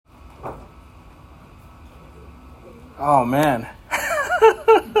Oh, man.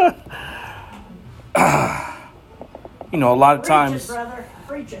 A lot of times.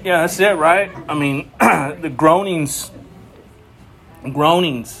 Yeah, that's it, right? I mean, the groanings.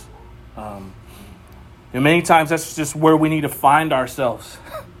 And many times that's just where we need to find ourselves.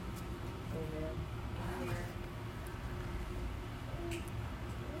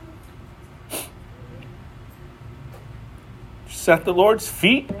 Just at the Lord's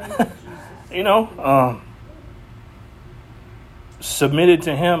feet, submitted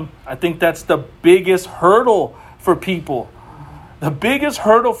to Him. I think that's the biggest hurdle for people. The biggest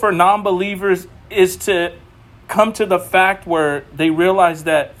hurdle for non-believers is to come to the fact where they realize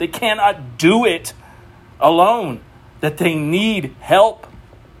that they cannot do it alone, that they need help,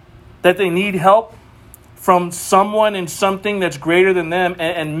 from someone and something that's greater than them.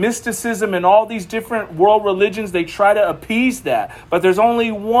 And mysticism and all these different world religions, they try to appease that. But there's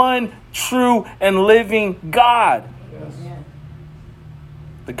only one true and living God. Yes.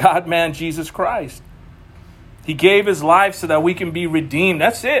 The God-man, Jesus Christ. He gave His life so that we can be redeemed.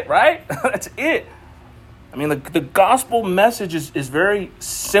 That's it, right? That's it. I mean, the gospel message is very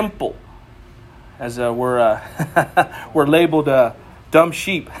simple. As we're labeled dumb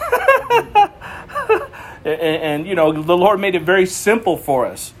sheep. and the Lord made it very simple for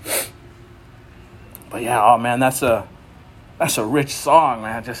us. But yeah, oh man, that's a rich song,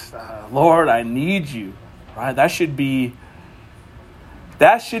 man. Just Lord, I need you. Right? That should be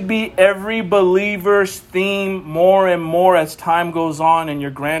every believer's theme more and more as time goes on and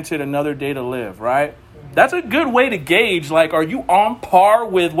you're granted another day to live, right? That's a good way to gauge, like, are you on par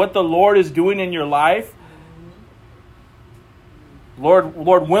with what the Lord is doing in your life? Lord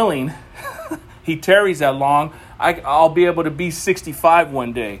willing, He tarries that long, I'll be able to be 65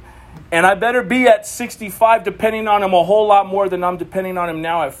 one day. And I better be at 65 depending on Him a whole lot more than I'm depending on Him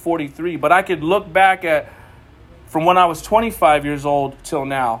now at 43. But I could look back at from when I was 25 years old till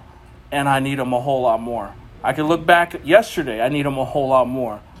now, and I need Him a whole lot more. I could look back at yesterday, I need Him a whole lot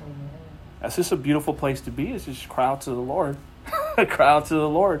more. That's just a beautiful place to be. It's just cry out to the Lord. Cry out to the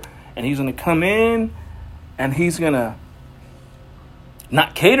Lord. And He's going to come in and He's going to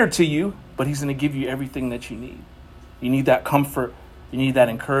not cater to you, but He's going to give you everything that you need. You need that comfort. You need that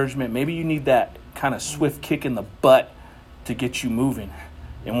encouragement. Maybe you need that kind of swift kick in the butt to get you moving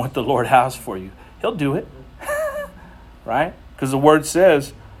in what the Lord has for you. He'll do it. Right? Because the Word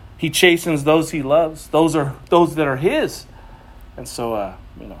says He chastens those He loves. Those that are His. And so,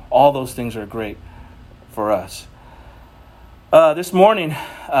 all those things are great for us. This morning,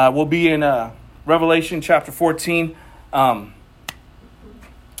 we'll be in Revelation chapter 14. The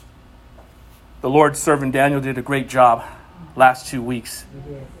Lord's servant Daniel did a great job last 2 weeks.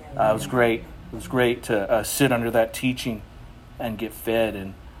 It was great. It was great to sit under that teaching and get fed.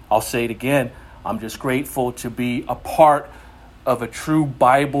 And I'll say it again. I'm just grateful to be a part of a true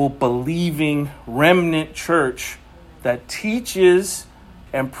Bible-believing remnant church that teaches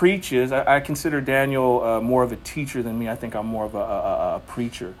and preaches. I consider Daniel more of a teacher than me. I think I'm more of a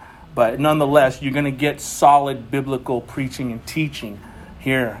preacher. But nonetheless, you're going to get solid biblical preaching and teaching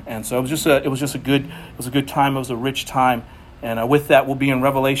here. And so it was just a good time. It was a rich time. And with that, we'll be in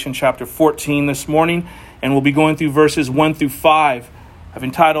Revelation chapter 14 this morning, and we'll be going through verses 1 through 5. I've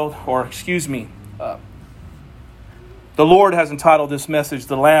entitled, the Lord has entitled this message,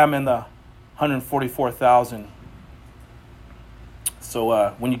 "The Lamb and the 144,000."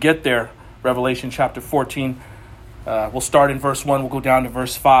 So when you get there, Revelation chapter 14, we'll start in verse 1. We'll go down to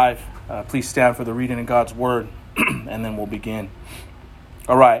verse 5. Please stand for the reading of God's word, and then we'll begin.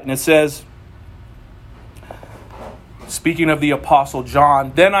 All right, and it says, speaking of the Apostle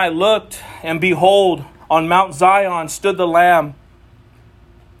John, "Then I looked, and behold, on Mount Zion stood the Lamb,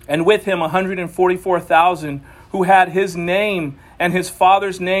 and with him 144,000 who had his name and his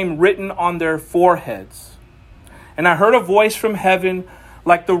Father's name written on their foreheads. And I heard a voice from heaven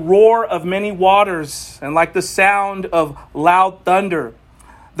like the roar of many waters and like the sound of loud thunder.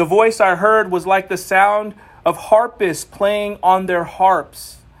 The voice I heard was like the sound of harpists playing on their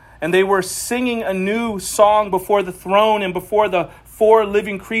harps. And they were singing a new song before the throne and before the 4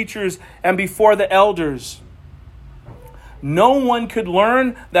 living creatures and before the elders. No one could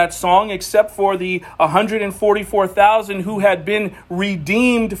learn that song except for the 144,000 who had been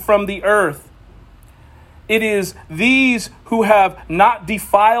redeemed from the earth. It is these who have not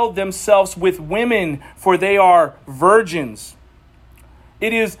defiled themselves with women, for they are virgins.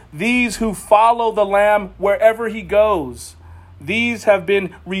 It is these who follow the Lamb wherever he goes. These have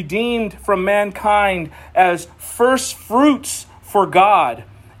been redeemed from mankind as first fruits for God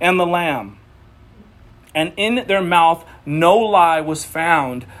and the Lamb. And in their mouth no lie was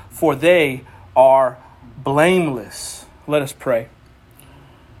found, for they are blameless. Let us pray.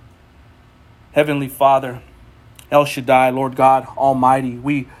 Heavenly Father, El Shaddai, Lord God Almighty,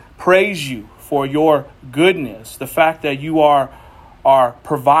 we praise you for your goodness, the fact that you are our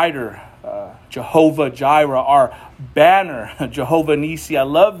provider, Jehovah Jireh, our banner, Jehovah Nisi. I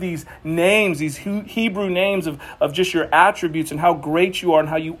love these names, these Hebrew names of just your attributes and how great you are and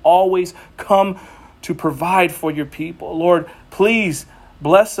how you always come to provide for your people. Lord, please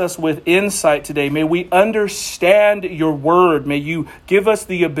bless us with insight today. May we understand your word. May you give us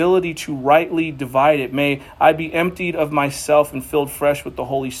the ability to rightly divide it. May I be emptied of myself and filled fresh with the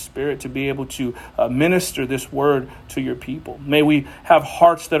Holy Spirit to be able to minister this word to your people. May we have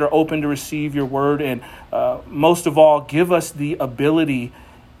hearts that are open to receive your word. And most of all, give us the ability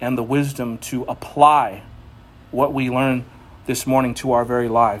and the wisdom to apply what we learn this morning to our very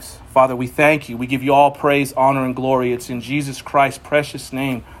lives. Father, we thank you. We give you all praise, honor, and glory. It's in Jesus Christ's precious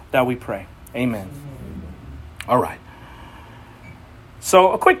name that we pray. Amen. All right.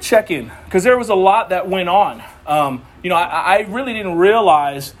 So a quick check-in, because there was a lot that went on. I really didn't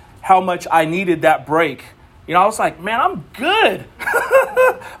realize how much I needed that break. I was like, man, I'm good.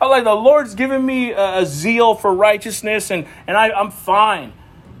 I'm like, the Lord's given me a zeal for righteousness, and I'm fine.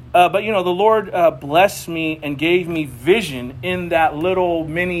 But the Lord blessed me and gave me vision in that little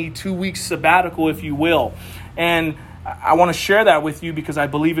mini 2-week sabbatical, if you will. And I want to share that with you because I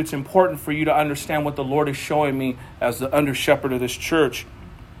believe it's important for you to understand what the Lord is showing me as the under shepherd of this church.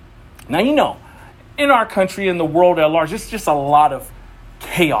 Now, in our country, in the world at large, it's just a lot of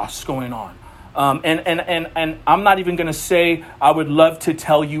chaos going on. And I'm not even going to say I would love to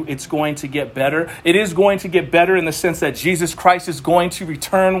tell you it's going to get better. It is going to get better in the sense that Jesus Christ is going to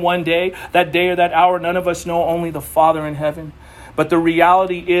return one day. That day or that hour, none of us know, only the Father in heaven. But the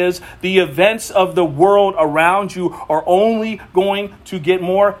reality is the events of the world around you are only going to get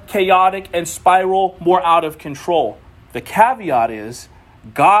more chaotic and spiral more out of control. The caveat is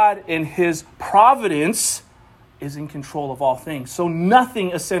God in his providence is in control of all things. So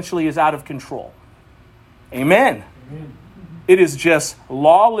nothing essentially is out of control. Amen. Amen. It is just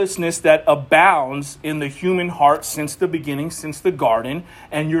lawlessness that abounds in the human heart since the beginning, since the garden.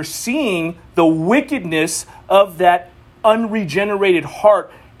 And you're seeing the wickedness of that unregenerated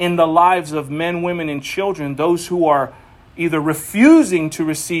heart in the lives of men, women, and children, those who are either refusing to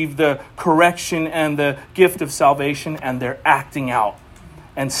receive the correction and the gift of salvation, and they're acting out.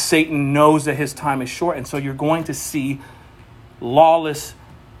 And Satan knows that his time is short. And so you're going to see lawless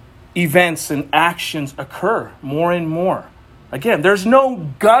events and actions occur more and more. Again, there's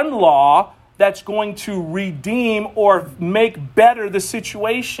no gun law that's going to redeem or make better the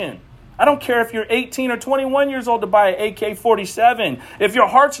situation. I don't care if you're 18 or 21 years old to buy an AK-47. If your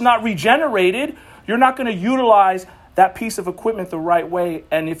heart's not regenerated, you're not going to utilize that piece of equipment the right way.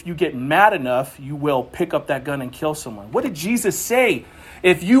 And if you get mad enough, you will pick up that gun and kill someone. What did Jesus say?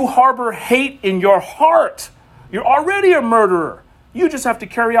 If you harbor hate in your heart, you're already a murderer. You just have to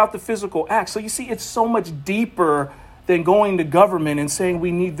carry out the physical act. So you see, it's so much deeper than going to government and saying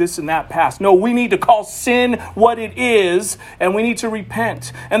we need this and that passed. No, we need to call sin what it is, and we need to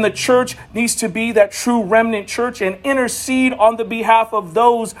repent. And the church needs to be that true remnant church and intercede on the behalf of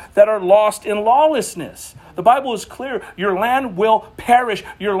those that are lost in lawlessness. The Bible is clear. Your land will perish.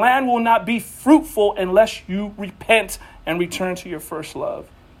 Your land will not be fruitful unless you repent and return to your first love.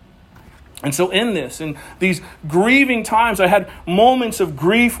 And so in these grieving times, I had moments of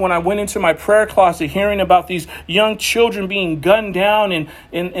grief when I went into my prayer closet hearing about these young children being gunned down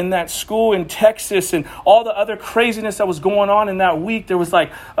in that school in Texas and all the other craziness that was going on in that week. There was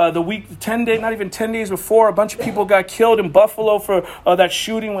not even 10 days before, a bunch of people got killed in Buffalo for that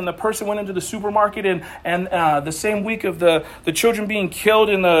shooting when the person went into the supermarket, and the same week of the children being killed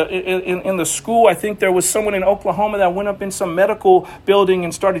in the school, I think there was someone in Oklahoma that went up in some medical building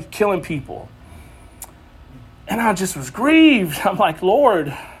and started killing people. And I just was grieved. I'm like,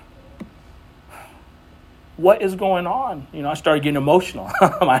 Lord, what is going on? I started getting emotional.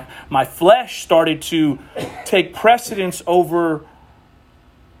 my flesh started to take precedence over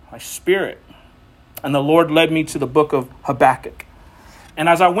my spirit. And the Lord led me to the book of Habakkuk. And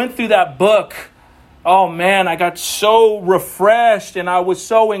as I went through that book, oh man, I got so refreshed and I was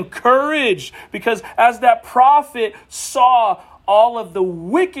so encouraged, because as that prophet saw all of the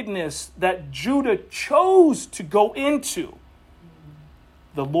wickedness that Judah chose to go into,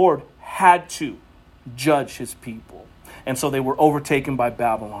 the Lord had to judge his people. And so they were overtaken by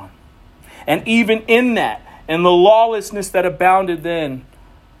Babylon. And even in that, and the lawlessness that abounded then,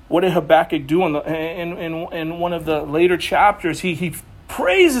 what did Habakkuk do in one of the later chapters? He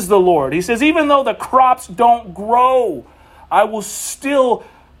praises the Lord. He says, even though the crops don't grow, I will still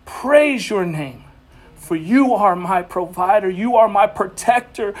praise your name. For you are my provider. You are my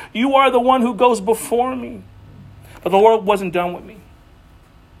protector. You are the one who goes before me. But the Lord wasn't done with me.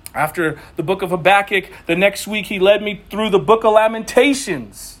 After the book of Habakkuk, the next week he led me through the book of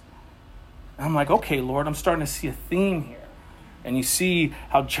Lamentations. And I'm like, okay, Lord, I'm starting to see a theme here. And you see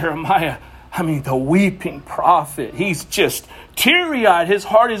how Jeremiah, the weeping prophet, he's just teary-eyed. His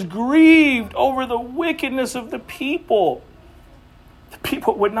heart is grieved over the wickedness of the people. The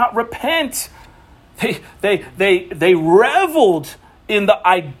people would not repent. They reveled in the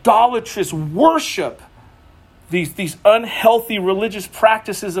idolatrous worship, these unhealthy religious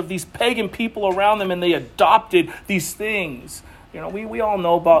practices of these pagan people around them, and they adopted these things. We all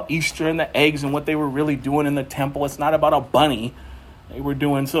know about Easter and the eggs and what they were really doing in the temple. It's not about a bunny. They were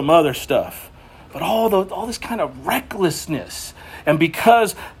doing some other stuff. But all this kind of recklessness. And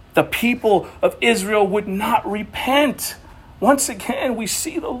because the people of Israel would not repent, once again, we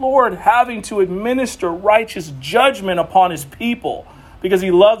see the Lord having to administer righteous judgment upon his people because he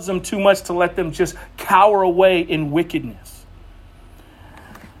loves them too much to let them just cower away in wickedness.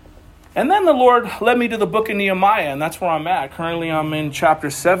 And then the Lord led me to the book of Nehemiah, and that's where I'm at. Currently, I'm in chapter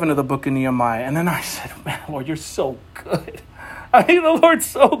 7 of the book of Nehemiah. And then I said, man, Lord, you're so good. The Lord's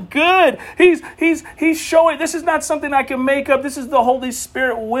so good. He's showing, this is not something I can make up. This is the Holy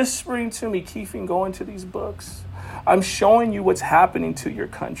Spirit whispering to me, Keefe, go into these books. I'm showing you what's happening to your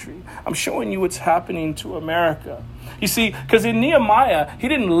country. I'm showing you what's happening to America. You see, because in Nehemiah, he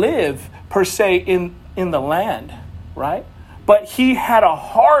didn't live per se in the land, right? But he had a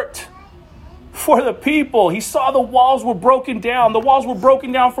heart for the people. He saw the walls were broken down. The walls were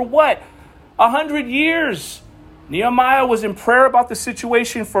broken down for what? 100 years. Nehemiah was in prayer about the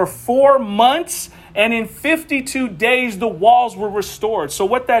situation for 4 months, and in 52 days, the walls were restored. So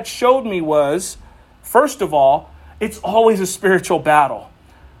what that showed me was, first of all, it's always a spiritual battle.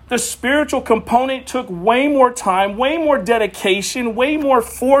 The spiritual component took way more time, way more dedication, way more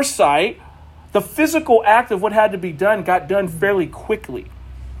foresight. The physical act of what had to be done got done fairly quickly.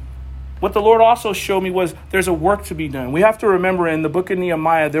 What the Lord also showed me was there's a work to be done. We have to remember in the book of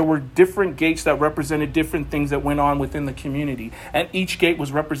Nehemiah, there were different gates that represented different things that went on within the community. And each gate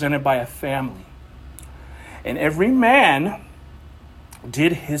was represented by a family. And every man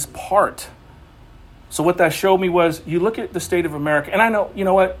did his part. So what that showed me was, you look at the state of America, and I know, you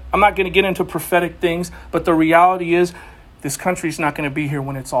know what, I'm not going to get into prophetic things, but the reality is this country's not going to be here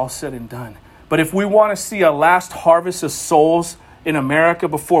when it's all said and done. But if we want to see a last harvest of souls in America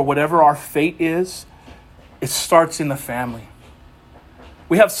before whatever our fate is, it starts in the family.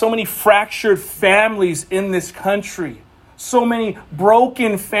 We have so many fractured families in this country, so many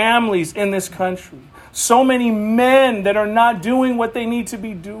broken families in this country, so many men that are not doing what they need to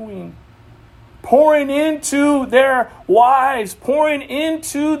be doing, pouring into their wives, pouring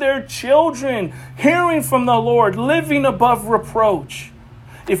into their children, hearing from the Lord, living above reproach.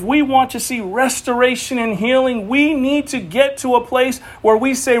 If we want to see restoration and healing, we need to get to a place where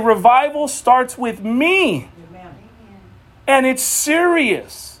we say revival starts with me. Amen. And it's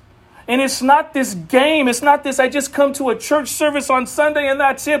serious. And it's not this game. It's not this, I just come to a church service on Sunday and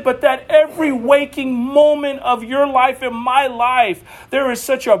that's it. But that every waking moment of your life and my life, there is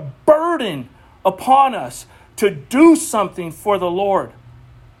such a burden upon us to do something for the Lord.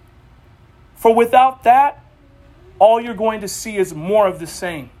 For without that, all you're going to see is more of the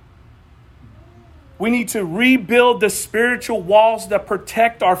same. We need to rebuild the spiritual walls that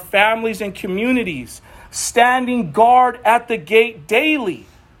protect our families and communities, standing guard at the gate daily.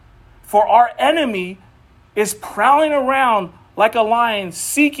 For our enemy is prowling around like a lion,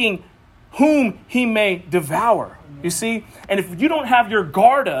 seeking whom he may devour. You see? And if you don't have your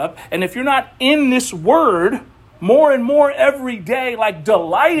guard up, and if you're not in this word more and more every day, like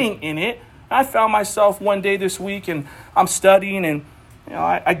delighting in it, I found myself one day this week and I'm studying, and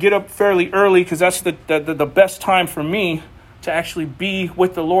I get up fairly early because that's the best time for me to actually be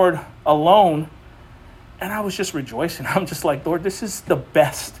with the Lord alone. And I was just rejoicing. I'm just like, Lord, this is the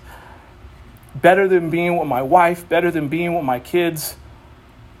best. Better than being with my wife, better than being with my kids.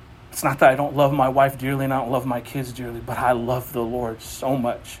 It's not that I don't love my wife dearly and I don't love my kids dearly, but I love the Lord so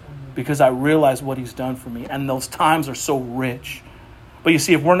much because I realize what he's done for me. And those times are so rich. But you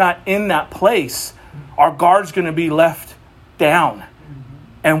see, if we're not in that place, our guard's going to be left down.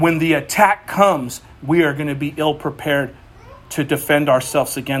 And when the attack comes, we are going to be ill prepared to defend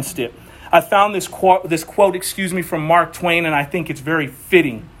ourselves against it. I found this quote, from Mark Twain, and I think it's very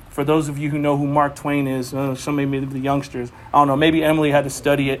fitting for those of you who know who Mark Twain is. Some maybe the youngsters. I don't know. Maybe Emily had to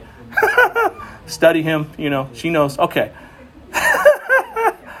study it. Study him. She knows. Okay.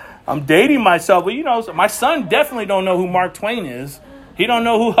 I'm dating myself, but my son definitely don't know who Mark Twain is. He don't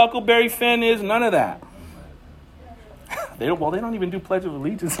know who Huckleberry Finn is, none of that. They don't even do Pledge of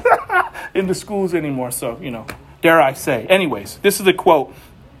Allegiance in the schools anymore. So, dare I say. Anyways, this is a quote.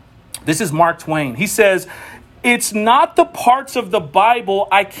 This is Mark Twain. He says, "It's not the parts of the Bible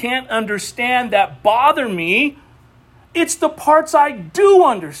I can't understand that bother me. It's the parts I do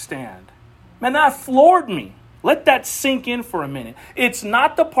understand." Man, that floored me. Let that sink in for a minute. It's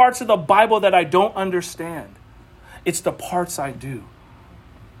not the parts of the Bible that I don't understand. It's the parts I do.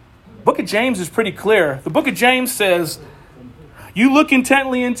 The book of James is pretty clear. The book of James says, you look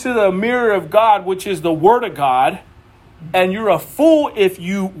intently into the mirror of God, which is the Word of God, and you're a fool if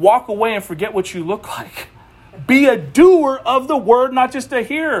you walk away and forget what you look like. Be a doer of the word, not just a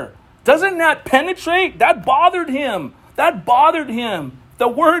hearer. Doesn't that penetrate? That bothered him. The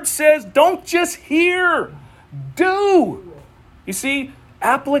word says, don't just hear, do. You see,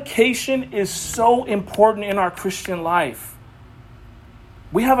 application is so important in our Christian life.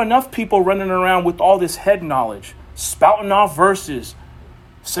 We have enough people running around with all this head knowledge, spouting off verses,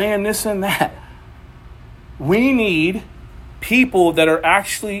 saying this and that. We need people that are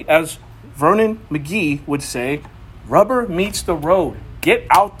actually, as Vernon McGee would say, rubber meets the road. Get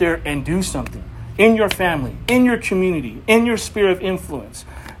out there and do something in your family, in your community, in your sphere of influence.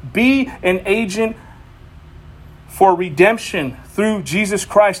 Be an agent for redemption through Jesus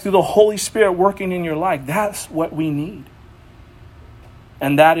Christ, through the Holy Spirit working in your life. That's what we need.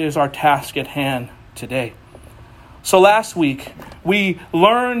 And that is our task at hand today. So last week, we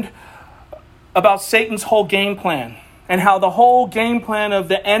learned about Satan's whole game plan and how the whole game plan of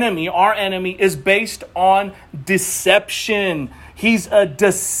the enemy, our enemy, is based on deception. He's a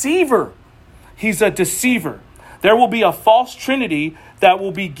deceiver. There will be a false trinity that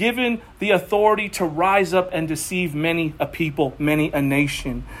will be given the authority to rise up and deceive many a people, many a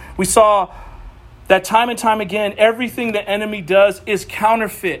nation. We saw that time and time again, everything the enemy does is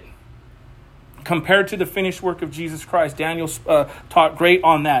counterfeit compared to the finished work of Jesus Christ. Daniel taught great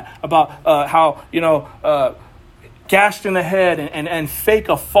on that, about how, gashed in the head and fake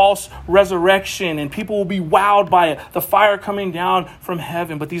a false resurrection, and people will be wowed by it, the fire coming down from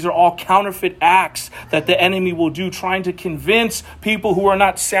heaven. But these are all counterfeit acts that the enemy will do, trying to convince people who are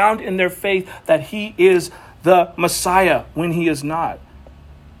not sound in their faith that he is the Messiah when he is not.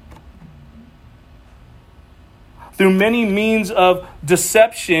 Through many means of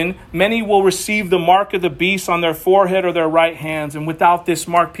deception, many will receive the mark of the beast on their forehead or their right hands. And without this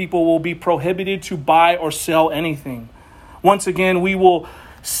mark, people will be prohibited to buy or sell anything. Once again, we will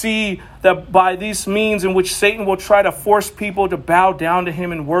see that by these means in which Satan will try to force people to bow down to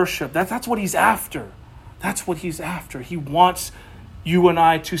him and worship. That's what he's after. That's what he's after. He wants you and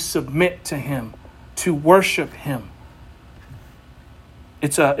I to submit to him, to worship him.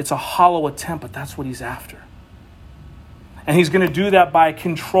 It's a hollow attempt, but that's what he's after. And he's going to do that by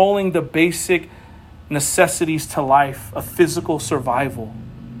controlling the basic necessities to life, of physical survival.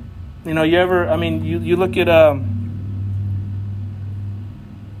 You look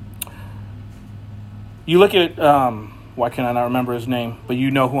at why can I not remember his name? But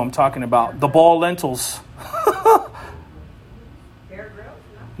you know who I'm talking about. The ball lentils. Bear Grylls?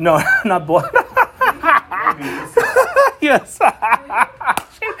 No, not ball. Yes.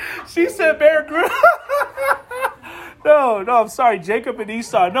 she said Bear Grylls. No, I'm sorry. Jacob and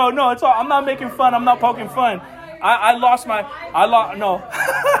Esau. No, it's all. I'm not making fun. I'm not poking fun. I lost my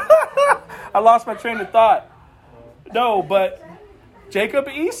train of thought. No, but Jacob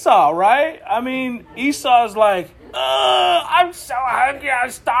and Esau, right? I mean, Esau's like, I'm so hungry,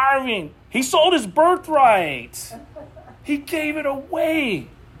 I'm starving. He sold his birthright. He gave it away.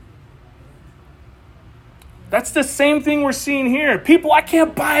 That's the same thing we're seeing here. People, I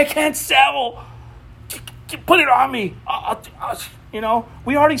can't buy, I can't sell. Put it on me.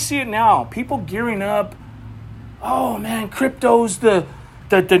 We already see it now. People gearing up. Oh man, crypto's the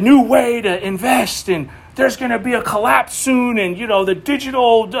new way to invest, and there's going to be a collapse soon, and the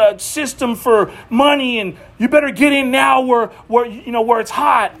digital system for money, and you better get in now where it's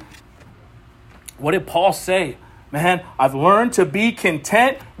hot. What did Paul say? Man, I've learned to be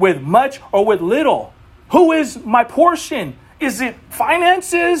content with much or with little. Who is my portion? Is it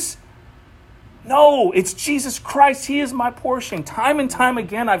finances? No, it's Jesus Christ. He is my portion. Time and time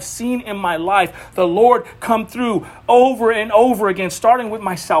again, I've seen in my life the Lord come through over and over again, starting with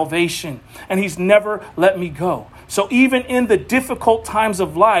my salvation. And he's never let me go. So even in the difficult times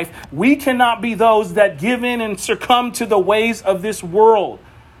of life, we cannot be those that give in and succumb to the ways of this world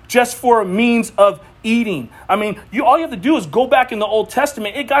just for a means of eating. I mean, all you have to do is go back in the Old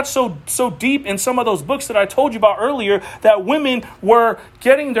Testament. It got so deep in some of those books that I told you about earlier that women were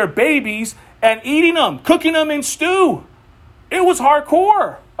getting their babies and eating them, cooking them in stew. It was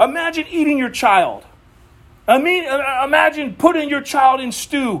hardcore. Imagine eating your child. I mean, imagine putting your child in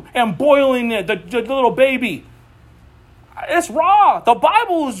stew and boiling it, the little baby. It's raw. The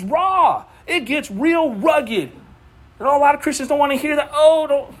Bible is raw. It gets real rugged. A lot of Christians don't want to hear that.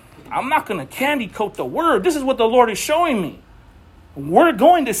 I'm not going to candy coat the word. This is what the Lord is showing me. We're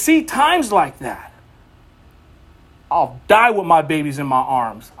going to see times like that. I'll die with my babies in my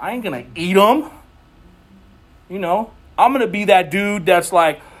arms. I ain't going to eat them. I'm going to be that dude that's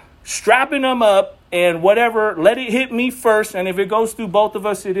like strapping them up and whatever, let it hit me first. And if it goes through both of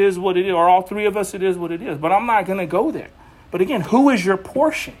us, it is what it is. Or all three of us, it is what it is. But I'm not going to go there. But again, who is your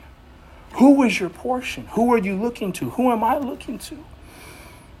portion? Who is your portion? Who are you looking to? Who am I looking to?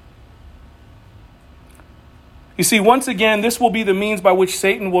 You see, once again, this will be the means by which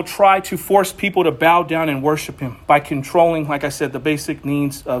Satan will try to force people to bow down and worship him by controlling, like I said, the basic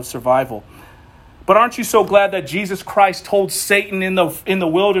needs of survival. But aren't you so glad that Jesus Christ told Satan in the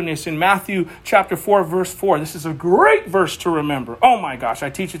wilderness in Matthew chapter 4, verse 4? This is a great verse to remember. Oh my gosh, I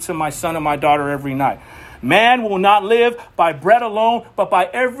teach it to my son and my daughter every night. Man will not live by bread alone, but by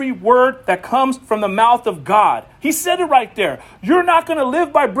every word that comes from the mouth of God. He said it right there. You're not going to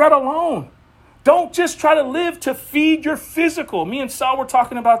live by bread alone. Don't just try to live to feed your physical. Me and Sal were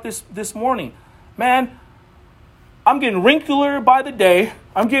talking about this morning. Man, I'm getting wrinklier by the day.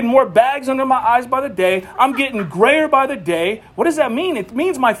 I'm getting more bags under my eyes by the day. I'm getting grayer by the day. What does that mean? It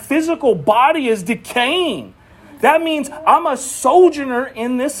means my physical body is decaying. That means I'm a sojourner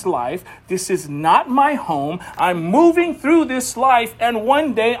in this life. This is not my home. I'm moving through this life, and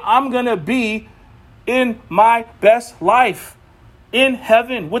one day I'm going to be in my best life in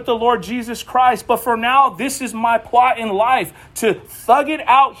heaven with the Lord Jesus Christ. But for now, this is my plot in life, to thug it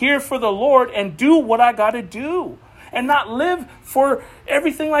out here for the Lord and do what I got to do and not live for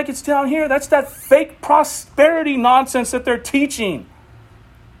everything like it's down here. That's that fake prosperity nonsense that they're teaching.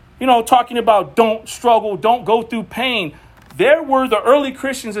 Talking about don't struggle, don't go through pain. There were the early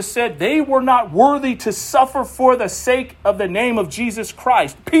Christians that said they were not worthy to suffer for the sake of the name of Jesus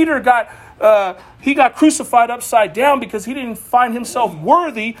Christ. Peter got crucified upside down because he didn't find himself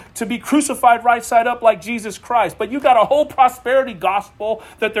worthy to be crucified right side up like Jesus Christ. But you got a whole prosperity gospel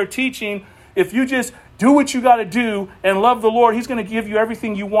that they're teaching. If you just do what you got to do and love the Lord, he's going to give you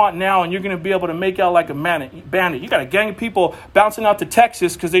everything you want now, and you're going to be able to make out like a bandit. You got a gang of people bouncing out to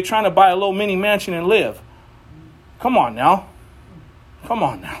Texas because they're trying to buy a little mini mansion and live. Come on now.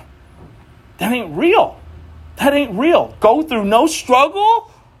 That ain't real. Go through no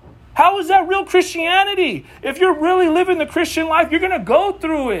struggle? How is that real Christianity? If you're really living the Christian life, you're going to go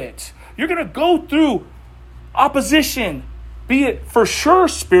through it. You're going to go through opposition, be it for sure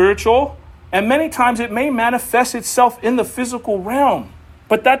spiritual, and many times it may manifest itself in the physical realm.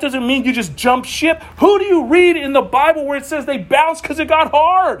 But that doesn't mean you just jump ship. Who do you read in the Bible where it says they bounced because it got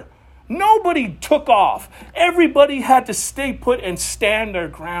hard? Nobody took off. Everybody had to stay put and stand their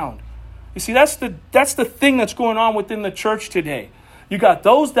ground. You see, that's the thing that's going on within the church today. You got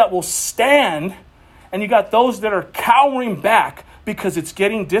those that will stand, and you got those that are cowering back because it's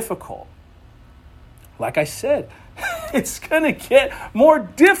getting difficult. Like I said, it's going to get more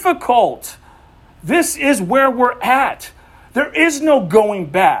difficult. This is where we're at. There is no going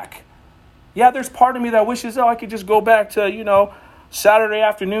back. Yeah, there's part of me that wishes, I could just go back to, Saturday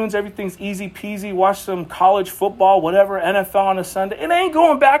afternoons, everything's easy peasy, watch some college football, whatever, NFL on a Sunday. It ain't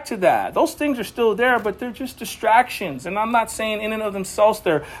going back to that. Those things are still there, but they're just distractions. And I'm not saying in and of themselves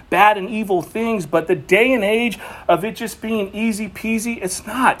they're bad and evil things, but the day and age of it just being easy peasy, it's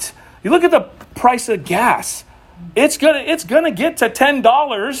not. You look at the price of gas. It's gonna get to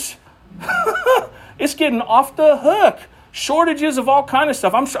 $10. It's getting off the hook. Shortages of all kind of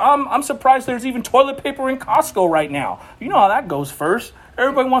stuff. I'm surprised there's even toilet paper in Costco right now. You know how that goes first.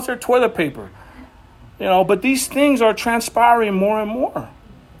 Everybody wants their toilet paper. But these things are transpiring more and more.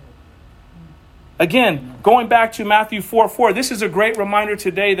 Again, going back to Matthew 4:4, this is a great reminder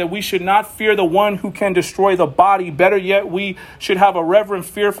today that we should not fear the one who can destroy the body. Better yet, we should have a reverent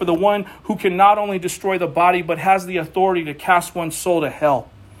fear for the one who can not only destroy the body, but has the authority to cast one's soul to hell.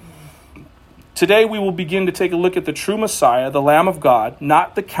 Today, we will begin to take a look at the true Messiah, the Lamb of God,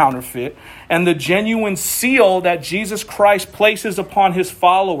 not the counterfeit, and the genuine seal that Jesus Christ places upon his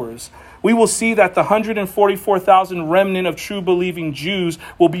followers. We will see that the 144,000 remnant of true believing Jews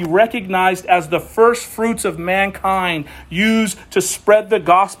will be recognized as the first fruits of mankind, used to spread the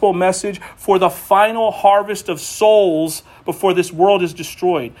gospel message for the final harvest of souls before this world is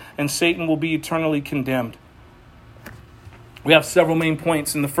destroyed and Satan will be eternally condemned. We have several main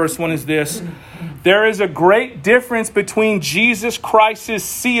points, and the first one is this. There is a great difference between Jesus Christ's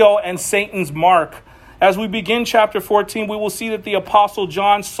seal and Satan's mark. As we begin chapter 14, we will see that the Apostle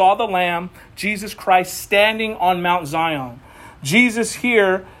John saw the Lamb, Jesus Christ, standing on Mount Zion. Jesus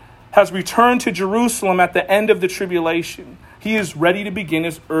here has returned to Jerusalem at the end of the tribulation. He is ready to begin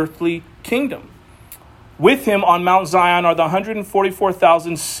his earthly kingdom. With him on Mount Zion are the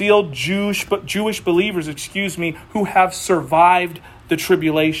 144,000 sealed Jewish believers, who have survived the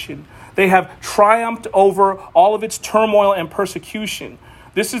tribulation. They have triumphed over all of its turmoil and persecution.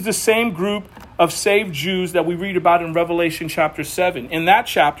 This is the same group of saved Jews that we read about in Revelation chapter 7. In that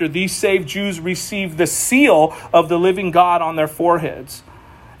chapter, these saved Jews receive the seal of the living God on their foreheads.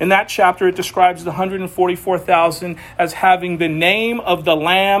 In that chapter, it describes the 144,000 as having the name of the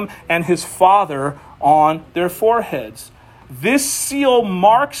Lamb and his Father on their foreheads. This seal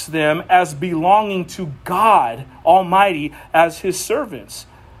marks them as belonging to God Almighty as his servants.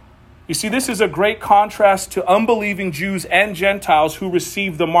 You see, this is a great contrast to unbelieving Jews and Gentiles who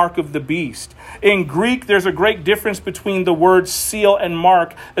receive the mark of the beast. In Greek, there's a great difference between the words seal and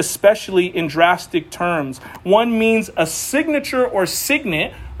mark, especially in drastic terms. One means a signature or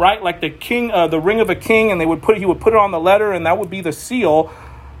signet, right? Like the king, the ring of a king, and he would put it on the letter, and that would be the seal.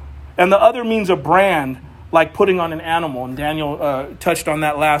 And the other means a brand, like putting on an animal. And Daniel touched on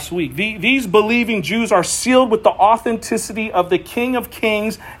that last week. These believing Jews are sealed with the authenticity of the King of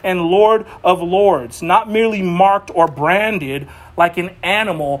Kings and Lord of Lords, not merely marked or branded like an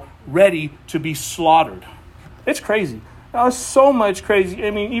animal ready to be slaughtered. It's crazy. It's so much crazy.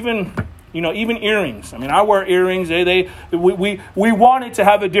 I mean, even earrings. I mean, I wear earrings. We want it to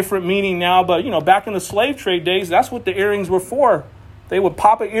have a different meaning now, but back in the slave trade days, that's what the earrings were for. They would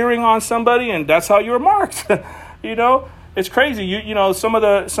pop an earring on somebody, and that's how you were marked. It's crazy. Some of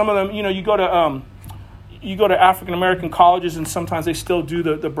them. You go to African American colleges, and sometimes they still do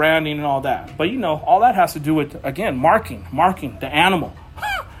the branding and all that. But all that has to do with, again, marking the animal,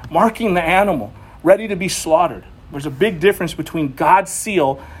 marking the animal, ready to be slaughtered. There's a big difference between God's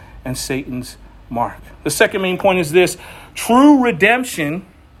seal and Satan's mark. The second main point is this: true redemption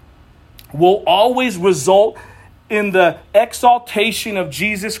will always result in the exaltation of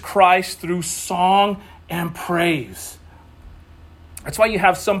Jesus Christ through song and praise. That's why you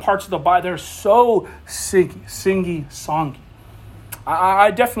have some parts of the Bible, they're so singy, songy.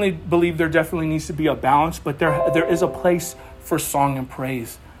 I definitely believe there definitely needs to be a balance, but there is a place for song and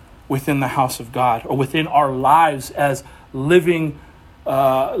praise within the house of God, or within our lives as living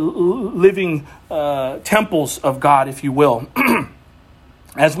temples of God, if you will.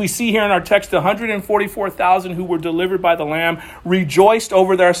 As we see here in our text, the 144,000 who were delivered by the Lamb rejoiced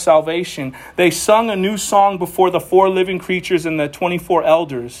over their salvation. They sung a new song before the 4 living creatures and the 24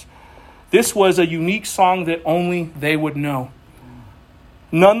 elders. This was a unique song that only they would know.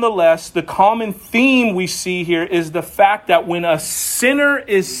 Nonetheless, the common theme we see here is the fact that when a sinner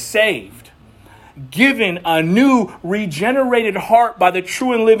is saved, given a new regenerated heart by the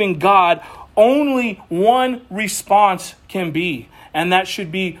true and living God, only one response can be. And that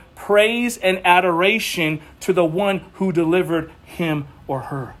should be praise and adoration to the one who delivered him or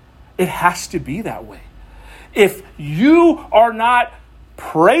her. It has to be that way. If you are not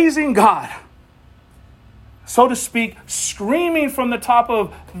praising God, so to speak, screaming from the top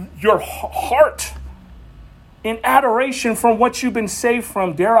of your heart in adoration from what you've been saved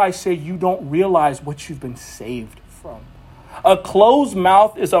from, dare I say, you don't realize what you've been saved from. A closed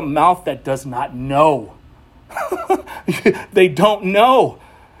mouth is a mouth that does not know. They don't know.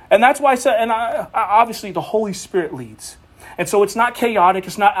 And that's why I said, obviously the Holy Spirit leads. And so it's not chaotic.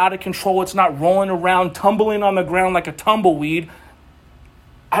 It's not out of control. It's not rolling around, tumbling on the ground like a tumbleweed.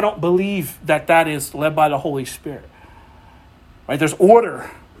 I don't believe that is led by the Holy Spirit. Right? There's order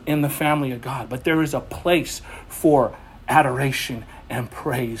in the family of God, but there is a place for adoration and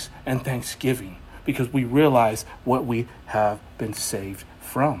praise and thanksgiving because we realize what we have been saved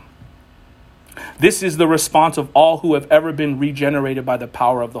from. This is the response of all who have ever been regenerated by the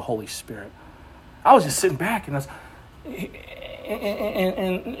power of the Holy Spirit. I was just sitting back and I was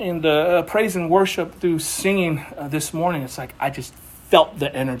in the praise and worship through singing this morning. It's like I just felt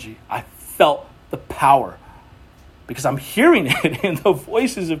the energy. I felt the power because I'm hearing it in the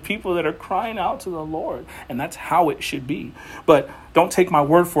voices of people that are crying out to the Lord. And that's how it should be. But don't take my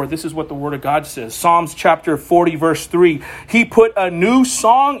word for it. This is what the Word of God says. Psalms chapter 40, verse 3. He put a new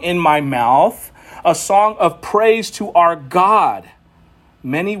song in my mouth, a song of praise to our God.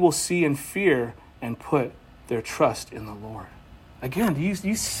 Many will see and fear and put their trust in the Lord. Again, do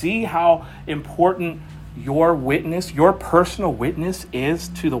you see how important your witness, your personal witness is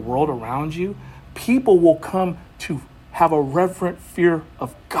to the world around you? People will come to have a reverent fear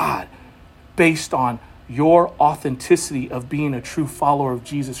of God based on your authenticity of being a true follower of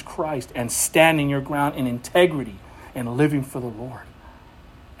Jesus Christ and standing your ground in integrity and living for the Lord.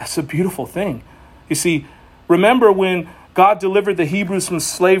 That's a beautiful thing. You see, remember when God delivered the Hebrews from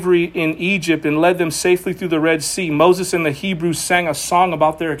slavery in Egypt and led them safely through the Red Sea, Moses and the Hebrews sang a song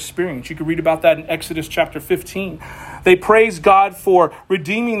about their experience. You can read about that in Exodus chapter 15. They praised God for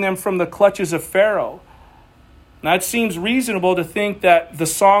redeeming them from the clutches of Pharaoh. Now, it seems reasonable to think that the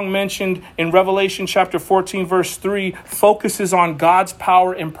song mentioned in Revelation chapter 14, verse 3, focuses on God's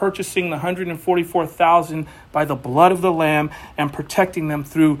power in purchasing the 144,000 by the blood of the Lamb and protecting them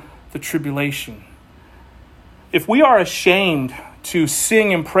through the tribulation. If we are ashamed to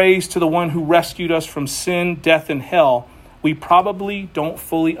sing and praise to the one who rescued us from sin, death, and hell, we probably don't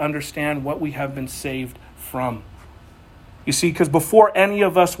fully understand what we have been saved from. You see, because before any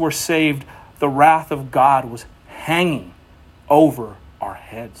of us were saved, the wrath of God was hanging over our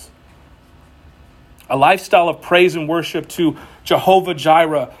heads. A lifestyle of praise and worship to Jehovah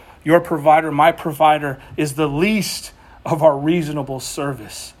Jireh, your provider, my provider, is the least of our reasonable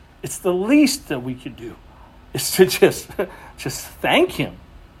service. It's the least that we could do. It's to just thank him.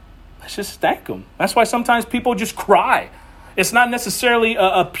 Let's just thank him. That's why sometimes people just cry. It's not necessarily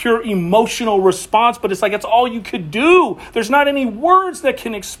a pure emotional response, but it's like it's all you could do. There's not any words that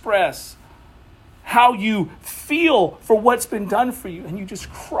can express how you feel for what's been done for you. And you just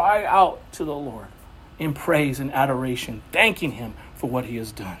cry out to the Lord in praise and adoration, thanking him for what he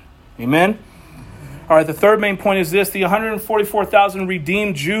has done. Amen? All right, the third main point is this. The 144,000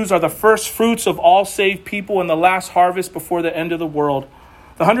 redeemed Jews are the first fruits of all saved people in the last harvest before the end of the world.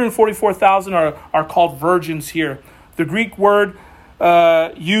 The 144,000 are called virgins here. The Greek word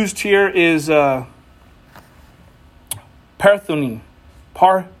used here is parthoni,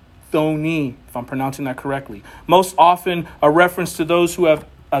 if I'm pronouncing that correctly. Most often a reference to those who have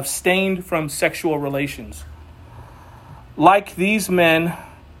abstained from sexual relations. Like these men,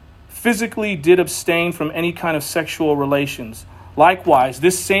 physically did abstain from any kind of sexual relations. Likewise,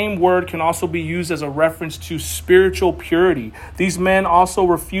 this same word can also be used as a reference to spiritual purity. These men also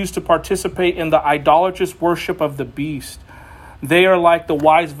refused to participate in the idolatrous worship of the beast. They are like the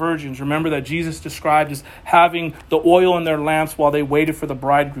wise virgins. Remember that Jesus described as having the oil in their lamps while they waited for the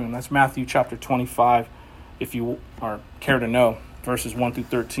bridegroom. That's Matthew chapter 25, if you care to know, verses 1 through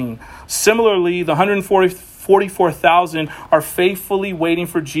 13. Similarly, the 144,000 are faithfully waiting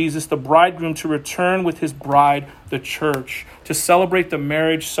for Jesus, the bridegroom, to return with his bride, the church, to celebrate the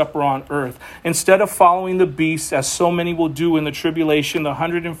marriage supper on earth. Instead of following the beast, as so many will do in the tribulation, the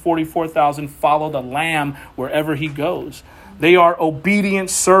 144,000 follow the Lamb wherever he goes. They are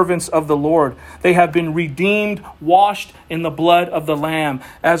obedient servants of the Lord. They have been redeemed, washed in the blood of the Lamb.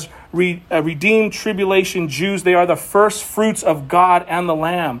 As redeemed tribulation Jews, they are the first fruits of God and the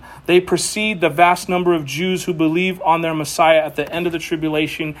Lamb. They precede the vast number of Jews who believe on their Messiah at the end of the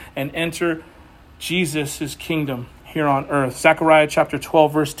tribulation and enter Jesus' kingdom here on earth. Zechariah chapter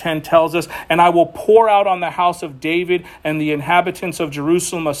 12 verse 10 tells us, "And I will pour out on the house of David and the inhabitants of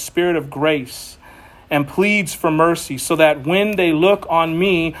Jerusalem a spirit of grace and pleads for mercy, so that when they look on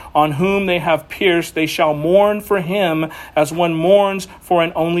me, on whom they have pierced, they shall mourn for him as one mourns for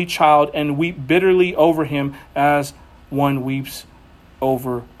an only child, and weep bitterly over him as one weeps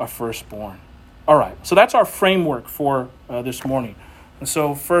over a firstborn." All right, so that's our framework for this morning. And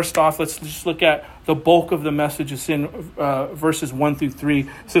so first off, let's just look at the bulk of the message. It's in verses 1 through 3. It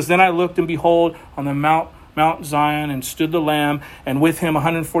says, "Then I looked, and behold, on the Mount Zion, and stood the Lamb, and with him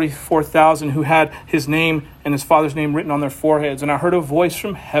 144,000 who had his name and his Father's name written on their foreheads. And I heard a voice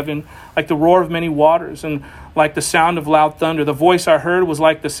from heaven like the roar of many waters and like the sound of loud thunder. The voice I heard was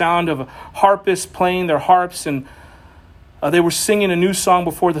like the sound of harpists playing their harps, and they were singing a new song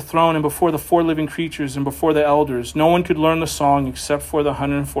before the throne and before the four living creatures and before the elders. No one could learn the song except for the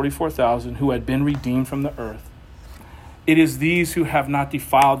 144,000 who had been redeemed from the earth. It is these who have not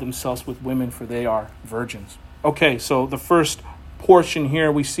defiled themselves with women, for they are virgins." Okay, so the first portion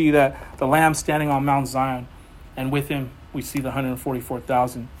here, we see that the Lamb standing on Mount Zion, and with him we see the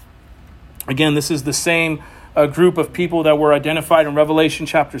 144,000. Again, this is the same group of people that were identified in Revelation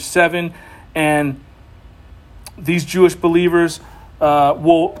chapter 7, and these Jewish believers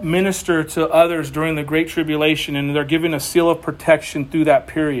will minister to others during the Great Tribulation, and they're given a seal of protection through that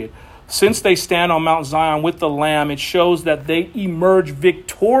period. Since they stand on Mount Zion with the Lamb, it shows that they emerge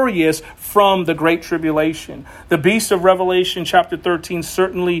victorious from the Great Tribulation. The beast of Revelation chapter 13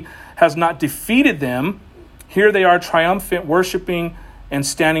 certainly has not defeated them. Here they are triumphant, worshiping and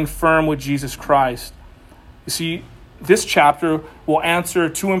standing firm with Jesus Christ. You see, this chapter will answer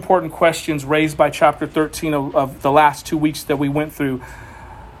two important questions raised by chapter 13 of the last 2 weeks that we went through.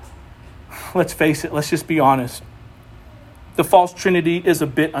 let's face it, let's just be honest. The false trinity is a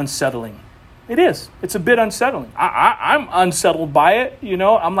bit unsettling. It is. It's a bit unsettling. I'm unsettled by it.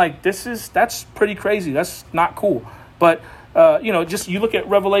 I'm like, that's pretty crazy. That's not cool. But, just you look at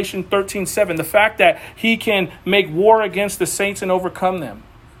Revelation 13:7, the fact that he can make war against the saints and overcome them.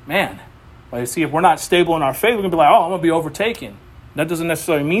 Man, well, you see, if we're not stable in our faith, we're going to be like, I'm going to be overtaken. That doesn't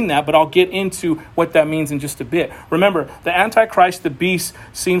necessarily mean that, but I'll get into what that means in just a bit. Remember, the Antichrist, the beast,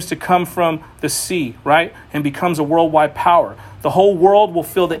 seems to come from the sea, right? And becomes a worldwide power. The whole world will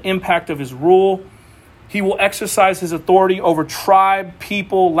feel the impact of his rule. He will exercise his authority over tribe,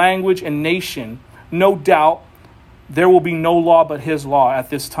 people, language, and nation. No doubt, there will be no law but his law at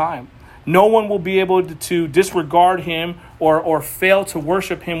this time. No one will be able to disregard him or fail to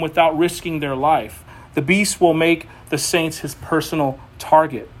worship him without risking their life. The beast will make the saints his personal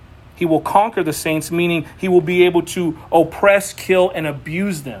target. He will conquer the saints, meaning he will be able to oppress, kill, and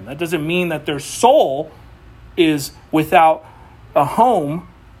abuse them. That doesn't mean that their soul is without a home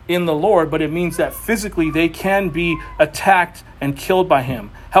in the Lord, but it means that physically they can be attacked and killed by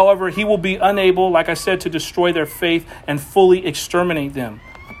him. However, he will be unable, like I said, to destroy their faith and fully exterminate them.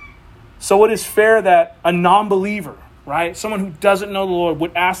 So it is fair that a non-believer, right, someone who doesn't know the Lord,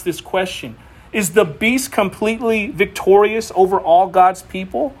 would ask this question: is the beast completely victorious over all God's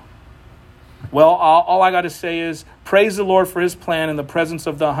people? Well, all I got to say is praise the Lord for his plan in the presence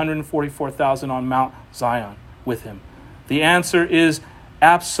of the 144,000 on Mount Zion with him. The answer is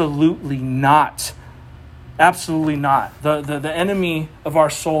absolutely not. Absolutely not. The enemy of our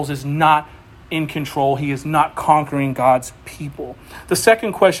souls is not in control. He is not conquering God's people. The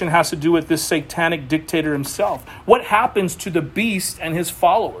second question has to do with this satanic dictator himself. What happens to the beast and his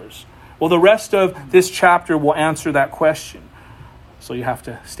followers? Well, the rest of this chapter will answer that question. So you have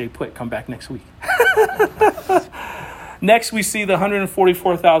to stay put. Come back next week. Next, we see the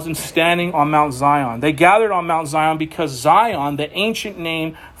 144,000 standing on Mount Zion. They gathered on Mount Zion because Zion, the ancient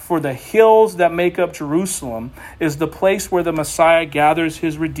name for the hills that make up Jerusalem, is the place where the Messiah gathers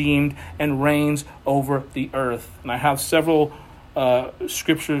his redeemed and reigns over the earth. And I have several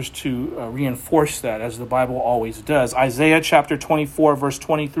scriptures to reinforce that, as the Bible always does. Isaiah chapter 24, verse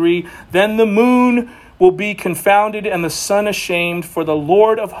 23, then the moon will be confounded and the sun ashamed, for the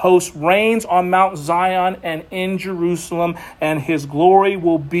Lord of hosts reigns on Mount Zion and in Jerusalem, and his glory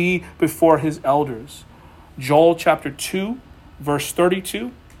will be before his elders. Joel chapter 2, verse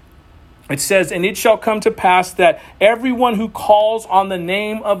 32. It says, and it shall come to pass that everyone who calls on the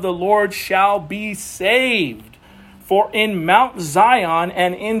name of the Lord shall be saved. For in Mount Zion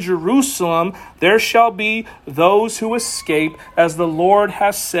and in Jerusalem there shall be those who escape, as the Lord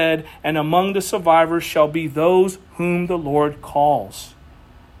has said, and among the survivors shall be those whom the Lord calls.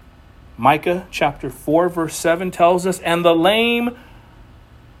 Micah chapter 4 verse 7 tells us, and the lame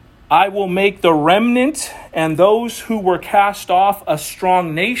I will make the remnant, and those who were cast off a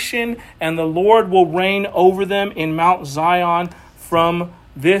strong nation, and the Lord will reign over them in Mount Zion from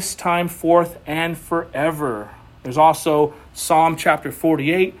this time forth and forever. There's also Psalm chapter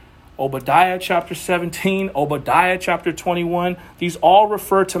 48, Obadiah chapter 17, Obadiah chapter 21. These all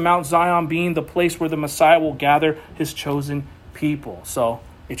refer to Mount Zion being the place where the Messiah will gather his chosen people. So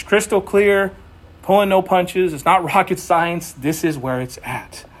it's crystal clear, pulling no punches. It's not rocket science. This is where it's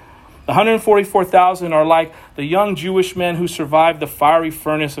at. The 144,000 are like the young Jewish men who survived the fiery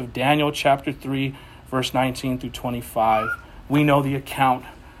furnace of Daniel chapter 3, verse 19 through 25. We know the account.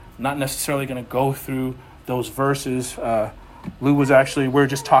 I'm not necessarily going to go through those verses. Lou was actually, we were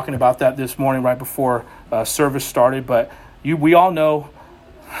just talking about that this morning right before service started. But we all know,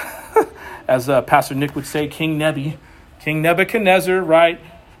 as Pastor Nick would say, King Nebuchadnezzar, right?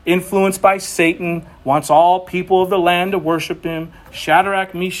 Influenced by Satan, wants all people of the land to worship him.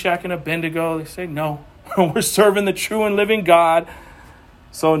 Shadrach, Meshach, and Abednego, they say, no, we're serving the true and living God.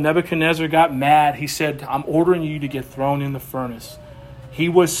 So Nebuchadnezzar got mad. He said, I'm ordering you to get thrown in the furnace. He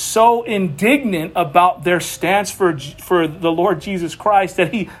was so indignant about their stance for the Lord Jesus Christ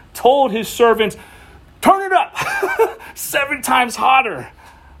that he told his servants, turn it up 7 times hotter.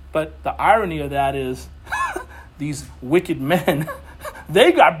 But the irony of that is these wicked men,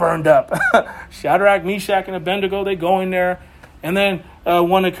 they got burned up. Shadrach, Meshach, and Abednego, they go in there. And then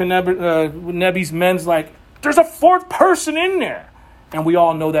one of Nebu's men's like, there's a 4th person in there. And we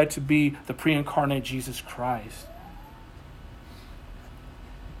all know that to be the pre-incarnate Jesus Christ.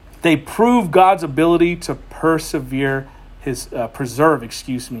 They prove God's ability to preserve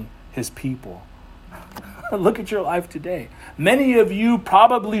his people. Look at your life today. Many of you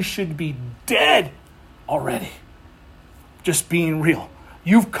probably should be dead already. Just being real.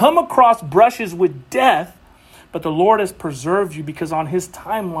 You've come across brushes with death But the Lord has preserved you because on his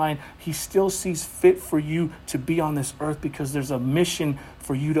timeline, he still sees fit for you to be on this earth because there's a mission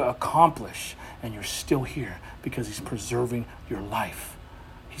for you to accomplish. And you're still here because he's preserving your life.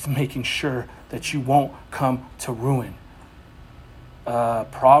 He's making sure that you won't come to ruin.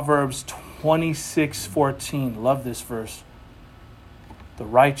 Proverbs 26:14. Love this verse. The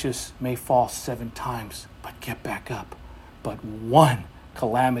righteous may fall 7 times, but get back up. But one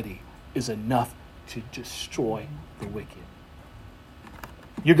calamity is enough to destroy the wicked.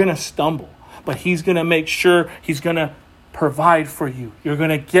 You're going to stumble, but he's going to make sure he's going to provide for you. You're going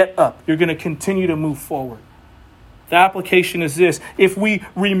to get up. You're going to continue to move forward. The application is this: if we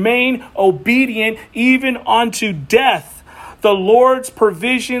remain obedient even unto death, the Lord's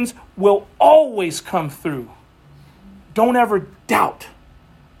provisions will always come through. Don't ever doubt.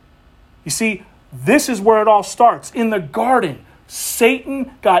 You see, this is where it all starts. In the garden,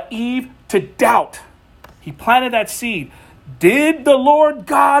 Satan got Eve to doubt. He planted that seed. Did the Lord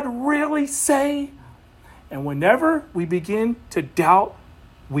God really say? And whenever we begin to doubt,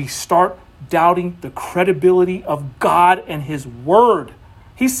 we start doubting the credibility of God and his word.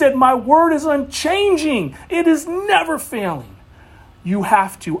 He said, my word is unchanging. It is never failing.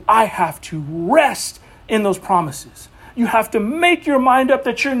 I have to rest in those promises. You have to make your mind up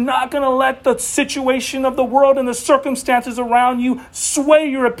that you're not going to let the situation of the world and the circumstances around you sway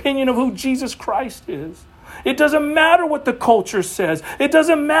your opinion of who Jesus Christ is. It doesn't matter what the culture says. It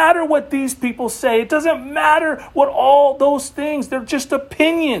doesn't matter what these people say. It doesn't matter what all those things. They're just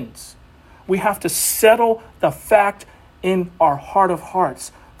opinions. We have to settle the fact in our heart of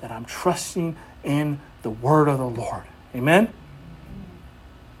hearts that I'm trusting in the word of the Lord. Amen?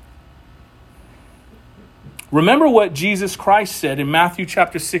 Remember what Jesus Christ said in Matthew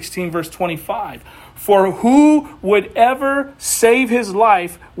chapter 16, verse 25. For who would ever save his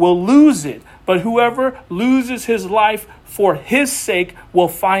life will lose it, but whoever loses his life for his sake will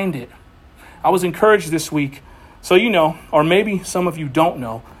find it. I was encouraged this week. So you know, or maybe some of you don't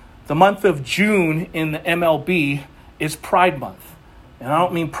know, the month of June in the MLB is Pride Month. And I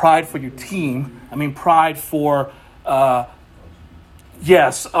don't mean pride for your team. I mean pride for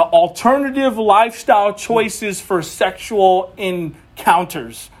alternative lifestyle choices for sexual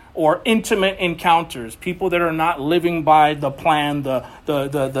encounters or intimate encounters. People that are not living by the plan, the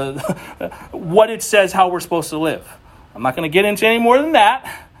what it says how we're supposed to live. I'm not going to get into any more than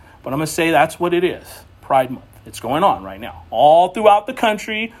that, but I'm going to say that's what it is. Pride Month. It's going on right now. All throughout the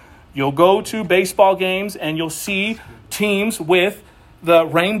country, you'll go to baseball games and you'll see teams with the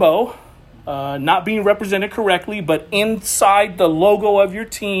rainbow not being represented correctly, but inside the logo of your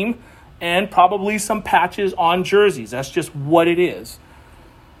team and probably some patches on jerseys. That's just what it is.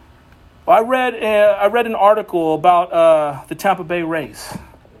 I read an article about the Tampa Bay Rays,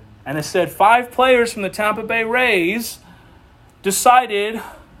 and it said 5 players from the Tampa Bay Rays decided,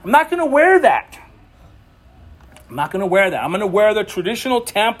 I'm not going to wear that. I'm not going to wear that. I'm going to wear the traditional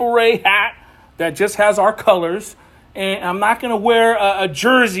Tampa Ray hat that just has our colors. And I'm not going to wear a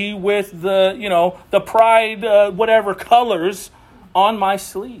jersey with the pride, whatever colors on my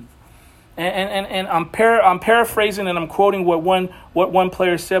sleeve. And I'm paraphrasing and I'm quoting what one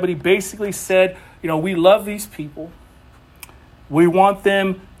player said, but he basically said, we love these people. We want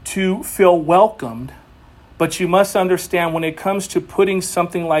them to feel welcomed. But you must understand, when it comes to putting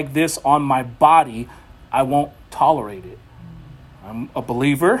something like this on my body, I won't tolerate it. I'm a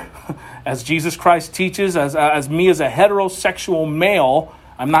believer, as Jesus Christ teaches, as me as a heterosexual male,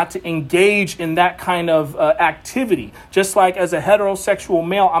 I'm not to engage in that kind of activity. Just like as a heterosexual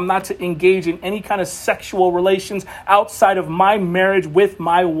male, I'm not to engage in any kind of sexual relations outside of my marriage with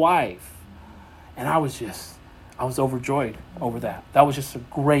my wife. And I was overjoyed over that. That was just a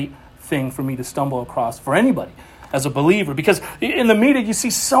great thing for me to stumble across for anybody as a believer. Because in the media, you see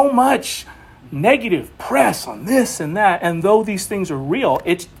so much negative press on this and that. And though these things are real,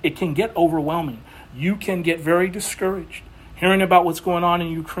 it can get overwhelming. You can get very discouraged hearing about what's going on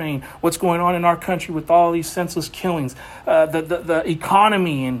in Ukraine, what's going on in our country with all these senseless killings, the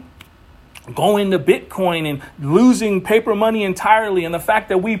economy, and going to Bitcoin and losing paper money entirely, and the fact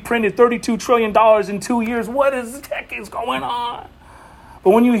that we printed $32 trillion in 2 years. What the heck is going on? But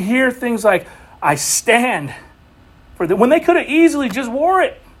when you hear things like, I stand for when they could have easily just wore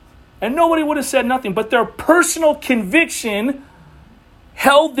it, and nobody would have said nothing, but their personal conviction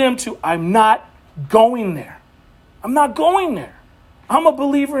held them to, I'm not going there. I'm not going there. I'm a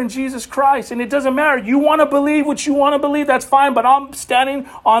believer in Jesus Christ, and it doesn't matter. You want to believe what you want to believe, that's fine, but I'm standing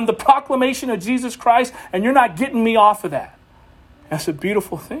on the proclamation of Jesus Christ, and you're not getting me off of that. That's a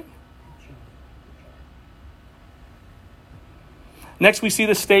beautiful thing. Next, we see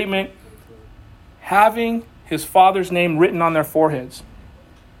the statement, having his Father's name written on their foreheads.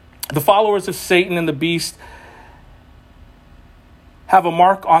 The followers of Satan and the beast have a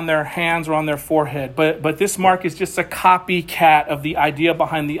mark on their hands or on their forehead. But this mark is just a copycat of the idea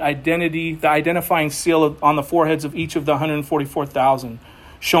behind the identity, the identifying seal on the foreheads of each of the 144,000,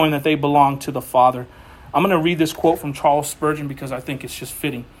 showing that they belong to the Father. I'm going to read this quote from Charles Spurgeon because I think it's just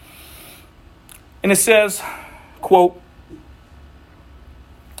fitting. And it says, quote,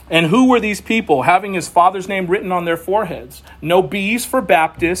 "And who were these people having his Father's name written on their foreheads? No B's for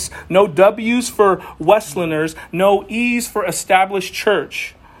Baptists, no W's for Wesleyaners, no E's for established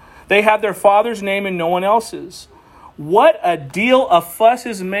church. They had their Father's name and no one else's. What a deal of fuss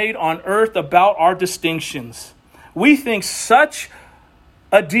is made on earth about our distinctions. We think such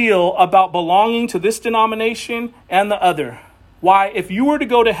a deal about belonging to this denomination and the other. Why, if you were to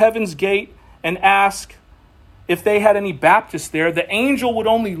go to Heaven's Gate and ask if they had any Baptists there, the angel would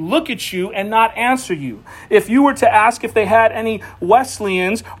only look at you and not answer you. If you were to ask if they had any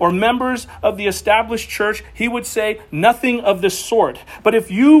Wesleyans or members of the established church, he would say nothing of the sort. But if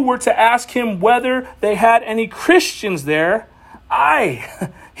you were to ask him whether they had any Christians there,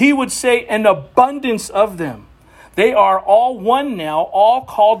 he would say an abundance of them. They are all one now, all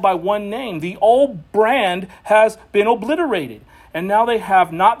called by one name. The old brand has been obliterated. And now they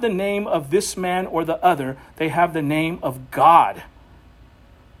have not the name of this man or the other. They have the name of God,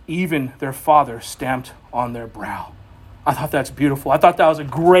 even their Father stamped on their brow." I thought that's beautiful. I thought that was a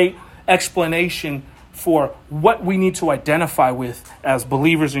great explanation for what we need to identify with as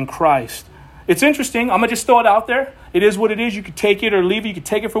believers in Christ. It's interesting. I'm going to just throw it out there. It is what it is. You could take it or leave it. You could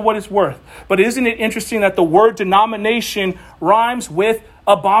take it for what it's worth. But isn't it interesting that the word denomination rhymes with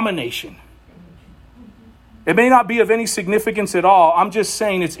abomination? It may not be of any significance at all. I'm just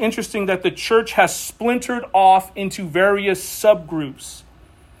saying it's interesting that the church has splintered off into various subgroups.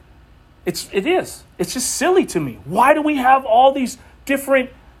 It is. It's just silly to me. Why do we have all these different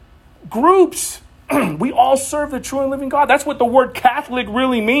groups? We all serve the true and living God. That's what the word Catholic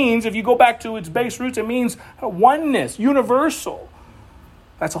really means. If you go back to its base roots, it means oneness, universal.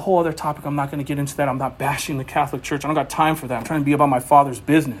 That's a whole other topic. I'm not going to get into that. I'm not bashing the Catholic Church. I don't got time for that. I'm trying to be about my Father's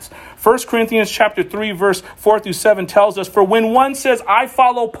business. 1 Corinthians chapter 3, verse 4-7 tells us, "For when one says, I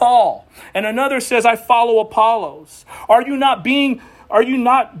follow Paul, and another says, I follow Apollos, are you not being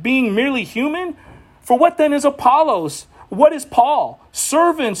merely human? For what then is Apollos? What is Paul?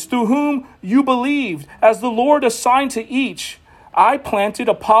 Servants through whom you believed, as the Lord assigned to each. I planted,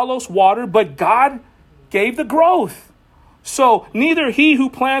 Apollos watered, but God gave the growth. So neither he who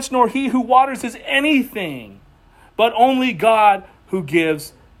plants nor he who waters is anything, but only God who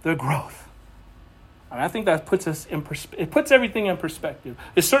gives the growth." I think that puts us it puts everything in perspective.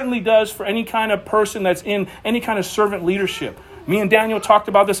 It certainly does for any kind of person that's in any kind of servant leadership. Me and Daniel talked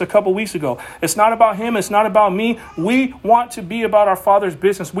about this a couple weeks ago. It's not about him. It's not about me. We want to be about our Father's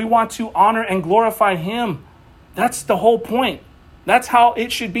business. We want to honor and glorify him. That's the whole point. That's how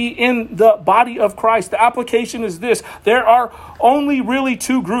it should be in the body of Christ. The application is this. There are only really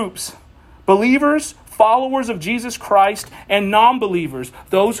two groups: believers, followers of Jesus Christ, and non-believers,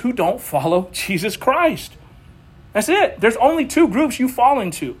 those who don't follow Jesus Christ. That's it. There's only two groups you fall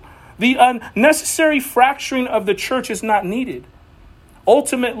into. The unnecessary fracturing of the church is not needed.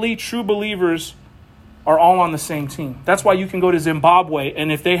 Ultimately, true believers are all on the same team. That's why you can go to Zimbabwe,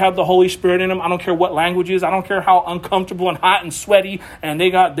 and if they have the Holy Spirit in them, I don't care what language is, I don't care how uncomfortable and hot and sweaty, and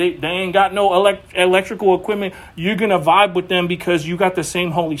they ain't got no electrical equipment, you're going to vibe with them because you got the same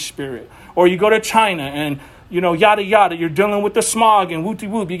Holy Spirit. Or you go to China and, yada, yada, you're dealing with the smog and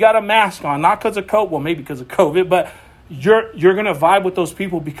whoop-de-whoop, you got a mask on, not because of COVID, well, maybe because of COVID, but you're going to vibe with those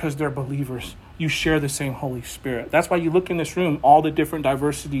people because they're believers. You share the same Holy Spirit. That's why you look in this room, all the different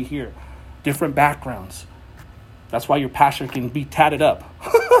diversity here. Different backgrounds. That's why your pastor can be tatted up.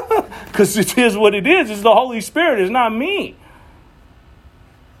 Because it is what it is. It's the Holy Spirit. It's not me.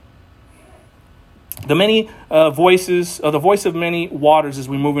 The many voices, the voice of many waters as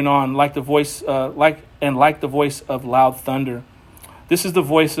we're moving on, like the voice of loud thunder. This is the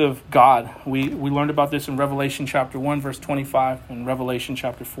voice of God. We learned about this in Revelation chapter 1, verse 25, and Revelation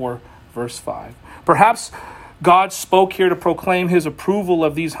chapter 4, verse 5. Perhaps God spoke here to proclaim his approval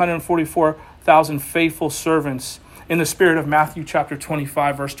of these 144,000 faithful servants in the spirit of Matthew chapter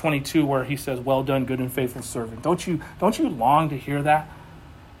 25, verse 22, where he says, "Well done, good and faithful servant." Don't you long to hear that?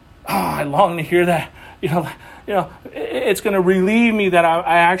 Oh, I long to hear that. It's going to relieve me that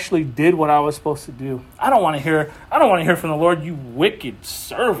I actually did what I was supposed to do. I don't want to hear from the Lord, "You wicked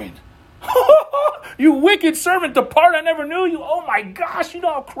servant." You wicked servant, depart, I never knew you. Oh my gosh, you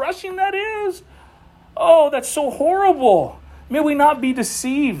know how crushing that is? Oh, that's so horrible. May we not be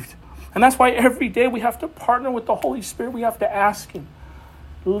deceived. And that's why every day we have to partner with the Holy Spirit. We have to ask him,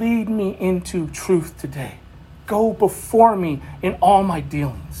 lead me into truth today. Go before me in all my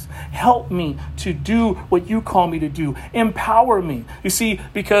dealings. Help me to do what you call me to do. Empower me. You see,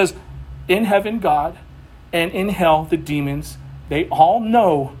 because in heaven, God, and in hell, the demons, they all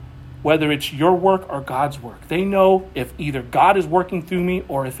know whether it's your work or God's work. They know if either God is working through me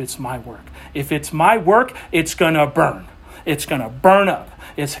or if it's my work. If it's my work, it's going to burn. It's going to burn up.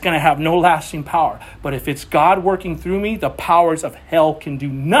 It's going to have no lasting power. But if it's God working through me, the powers of hell can do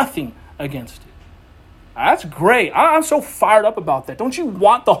nothing against it. That's great. I'm so fired up about that. Don't you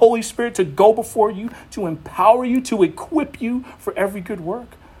want the Holy Spirit to go before you, to empower you, to equip you for every good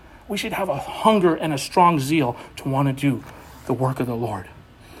work? We should have a hunger and a strong zeal to want to do the work of the Lord.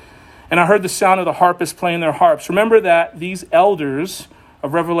 And I heard the sound of the harpists playing their harps. Remember that these elders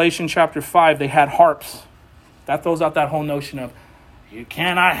of Revelation chapter 5, they had harps. That throws out that whole notion of, you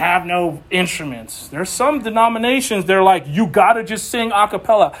cannot have no instruments. There's some denominations, they're like, you got to just sing a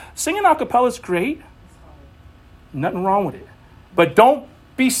cappella. Singing a cappella is great. Nothing wrong with it. But don't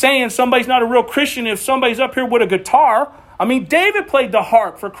be saying somebody's not a real Christian if somebody's up here with a guitar. I mean, David played the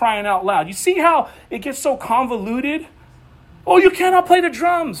harp, for crying out loud. You see how it gets so convoluted? Oh, you cannot play the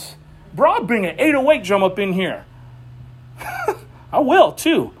drums. Bro, I'll bring an 808 drum up in here. I will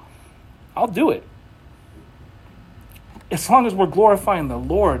too. I'll do it. As long as we're glorifying the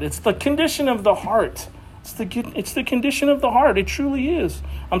Lord. It's the condition of the heart. It's the condition of the heart. It truly is.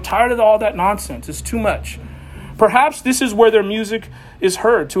 I'm tired of all that nonsense. It's too much. Perhaps this is where their music is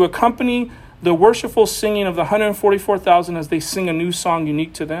heard, to accompany the worshipful singing of the 144,000 as they sing a new song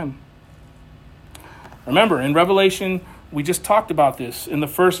unique to them. Remember, in Revelation, we just talked about this. In the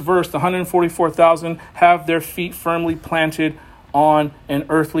first verse, the 144,000 have their feet firmly planted on an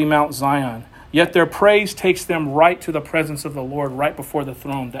earthly Mount Zion. Yet their praise takes them right to the presence of the Lord, right before the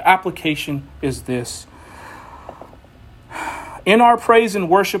throne. The application is this. In our praise and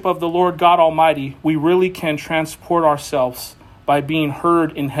worship of the Lord God Almighty, we really can transport ourselves by being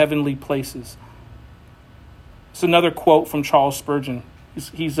heard in heavenly places. It's another quote from Charles Spurgeon.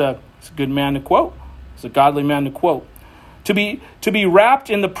 He's a good man to quote. He's a godly man to quote. To be wrapped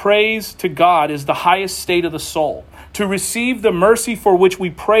in the praise to God is the highest state of the soul. To receive the mercy for which we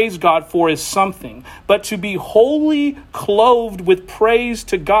praise God for is something, but to be wholly clothed with praise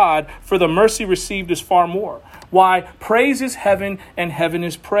to God for the mercy received is far more. Why? Praise is heaven and heaven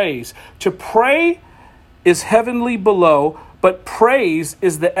is praise. To pray is heavenly below, but praise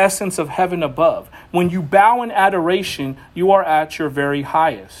is the essence of heaven above. When you bow in adoration, you are at your very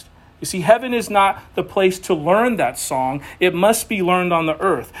highest. You see, heaven is not the place to learn that song. It must be learned on the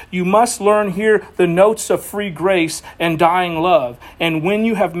earth. You must learn here the notes of free grace and dying love. And when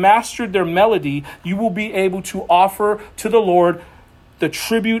you have mastered their melody, you will be able to offer to the Lord the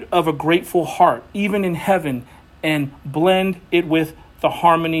tribute of a grateful heart, even in heaven, and blend it with the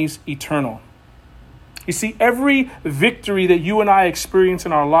harmonies eternal. You see, every victory that you and I experience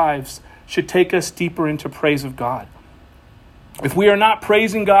in our lives should take us deeper into praise of God. If we are not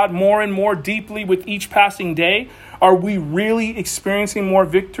praising God more and more deeply with each passing day, are we really experiencing more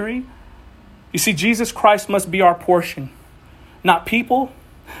victory? You see, Jesus Christ must be our portion. Not people,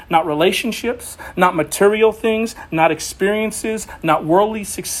 not relationships, not material things, not experiences, not worldly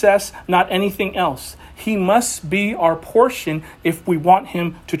success, not anything else. He must be our portion if we want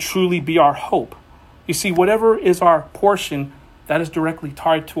him to truly be our hope. You see, whatever is our portion, that is directly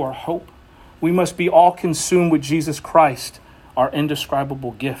tied to our hope. We must be all consumed with Jesus Christ, our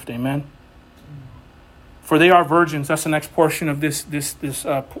indescribable gift. Amen. For they are virgins. That's the next portion of this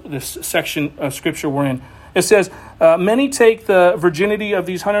section of scripture we're in. It says, many take the virginity of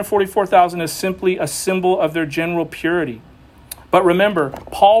these 144,000 as simply a symbol of their general purity. But remember,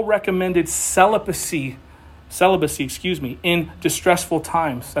 Paul recommended celibacy, in distressful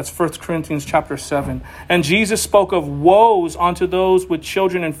times. That's 1 Corinthians chapter 7. And Jesus spoke of woes unto those with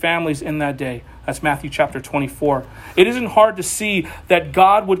children and families in that day. That's Matthew chapter 24. It isn't hard to see that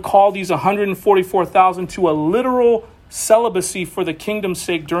God would call these 144,000 to a literal celibacy for the kingdom's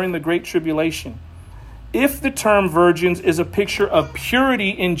sake during the Great Tribulation. If the term virgins is a picture of purity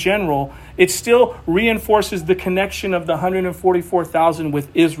in general, it still reinforces the connection of the 144,000 with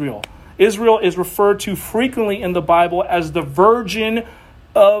Israel. Israel is referred to frequently in the Bible as the virgin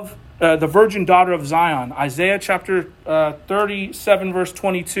daughter of Zion. Isaiah chapter 37, verse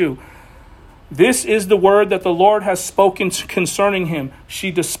 22. This is the word that the Lord has spoken concerning him.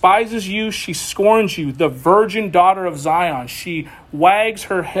 She despises you. She scorns you, the virgin daughter of Zion. She wags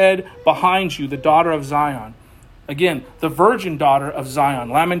her head behind you, the daughter of Zion. Again, the virgin daughter of Zion.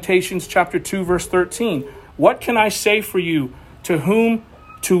 Lamentations chapter 2, verse 13. What can I say for you? To whom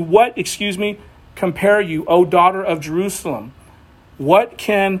To what, compare you, O daughter of Jerusalem? What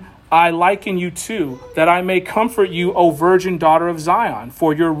can I liken you to, that I may comfort you, O virgin daughter of Zion?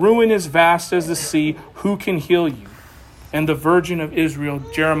 For your ruin is vast as the sea. Who can heal you? And the virgin of Israel,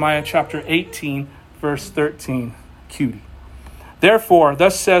 Jeremiah chapter 18, verse 13. Cutie. Therefore,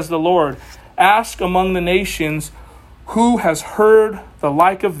 thus says the Lord, ask among the nations, who has heard the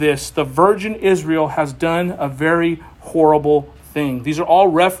like of this? The virgin Israel has done a very horrible thing. These are all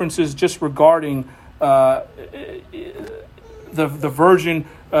references just regarding the virgin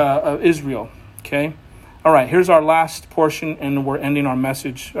of Israel. Okay. All right. Here's our last portion, and we're ending our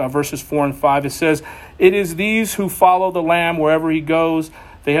message. Verses 4 and 5. It says, "It is these who follow the Lamb wherever he goes.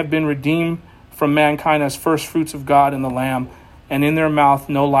 They have been redeemed from mankind as first fruits of God and the Lamb, and in their mouth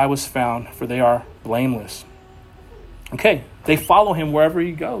no lie was found, for they are blameless." Okay. They follow him wherever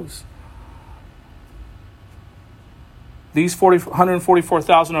he goes. These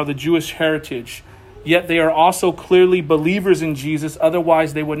 144,000 are the Jewish heritage. Yet they are also clearly believers in Jesus.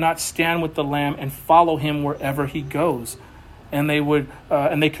 Otherwise, they would not stand with the Lamb and follow him wherever he goes. And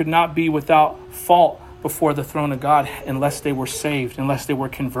they could not be without fault before the throne of God unless they were saved, unless they were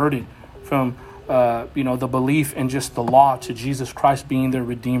converted from the belief in just the law to Jesus Christ being their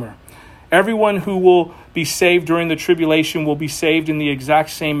Redeemer. Everyone who will be saved during the tribulation will be saved in the exact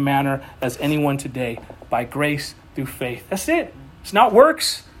same manner as anyone today, by grace through faith. That's it. It's not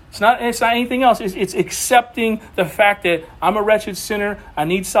works. It's not anything else. It's accepting the fact that I'm a wretched sinner. I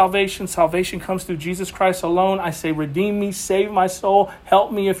need salvation. Salvation comes through Jesus Christ alone. I say, redeem me, save my soul.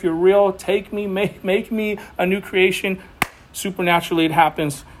 Help me if you're real. Take me, make me a new creation. Supernaturally, it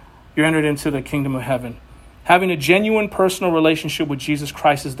happens. You're entered into the kingdom of heaven. Having a genuine personal relationship with Jesus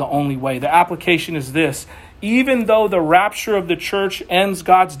Christ is the only way. The application is this. Even though the rapture of the church ends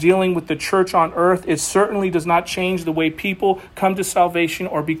God's dealing with the church on earth, it certainly does not change the way people come to salvation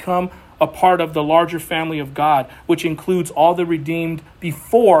or become a part of the larger family of God, which includes all the redeemed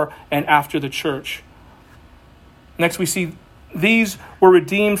before and after the church. Next, we see these were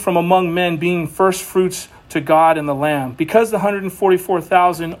redeemed from among men, being first fruits to God and the Lamb. Because the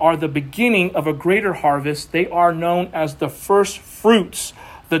 144,000 are the beginning of a greater harvest, they are known as the first fruits,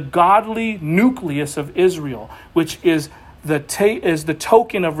 the godly nucleus of Israel, which is the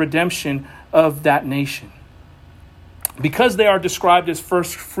token of redemption of that nation. Because they are described as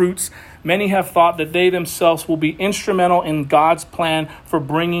first fruits, many have thought that they themselves will be instrumental in God's plan for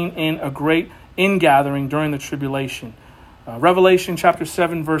bringing in a great ingathering during the tribulation. Revelation chapter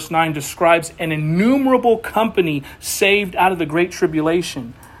 7 verse 9 describes an innumerable company saved out of the great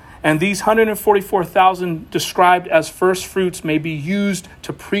tribulation. And these 144,000 described as first fruits may be used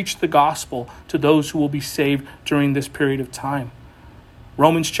to preach the gospel to those who will be saved during this period of time.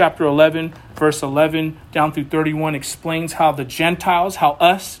 Romans chapter 11 verse 11 down through 31 explains how the Gentiles, how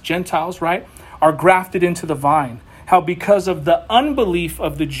us Gentiles, right, are grafted into the vine. How because of the unbelief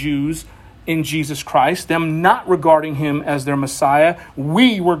of the Jews in Jesus Christ, them not regarding him as their Messiah,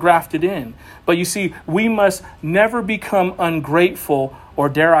 we were grafted in. But you see, we must never become ungrateful, or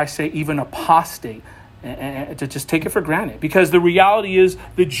dare I say even apostate, and to just take it for granted. Because the reality is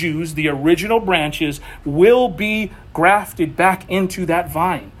the Jews, the original branches, will be grafted back into that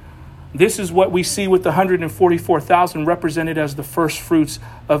vine. This is what we see with the 144,000 represented as the first fruits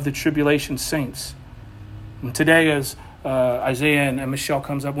of the tribulation saints. And today, as Isaiah and Michelle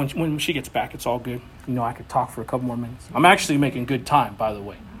comes up, when she gets back, it's all good. You know, I could talk for a couple more minutes. I'm actually making good time, by the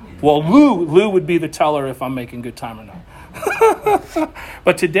way. Well, Lou would be the teller if I'm making good time or not.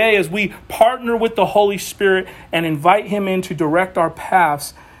 But today, as we partner with the Holy Spirit and invite him in to direct our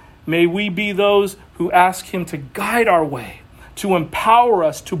paths, may we be those who ask him to guide our way, to empower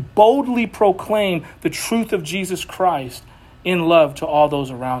us to boldly proclaim the truth of Jesus Christ in love to all those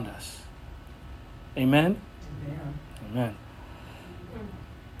around us. Amen? Amen.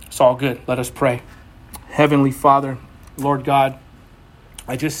 It's all good. Let us pray. Heavenly Father, Lord God,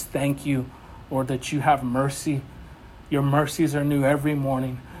 I just thank you, Lord, that you have mercy. Your mercies are new every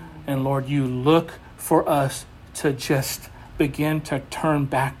morning. And Lord, you look for us to just begin to turn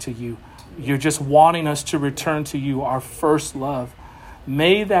back to you. You're just wanting us to return to you, our first love.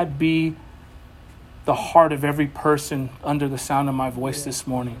 May that be the heart of every person under the sound of my voice this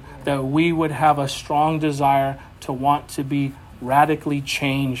morning, that we would have a strong desire to want to be radically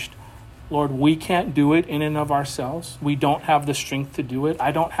changed. Lord, we can't do it in and of ourselves. We don't have the strength to do it.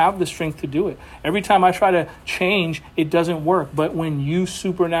 I don't have the strength to do it. Every time I try to change, it doesn't work. But when you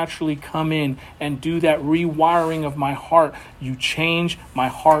supernaturally come in and do that rewiring of my heart, you change my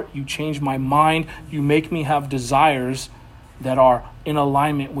heart, you change my mind, you make me have desires that are in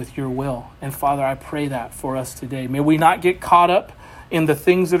alignment with your will. And Father, I pray that for us today. May we not get caught up in the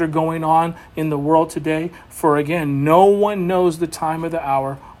things that are going on in the world today. For again, no one knows the time or the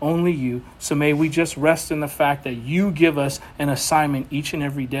hour, only you. So may we just rest in the fact that you give us an assignment each and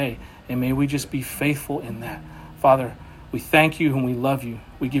every day. And may we just be faithful in that. Father, we thank you and we love you.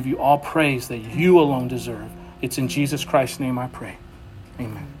 We give you all praise that you alone deserve. It's in Jesus Christ's name I pray.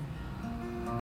 Amen.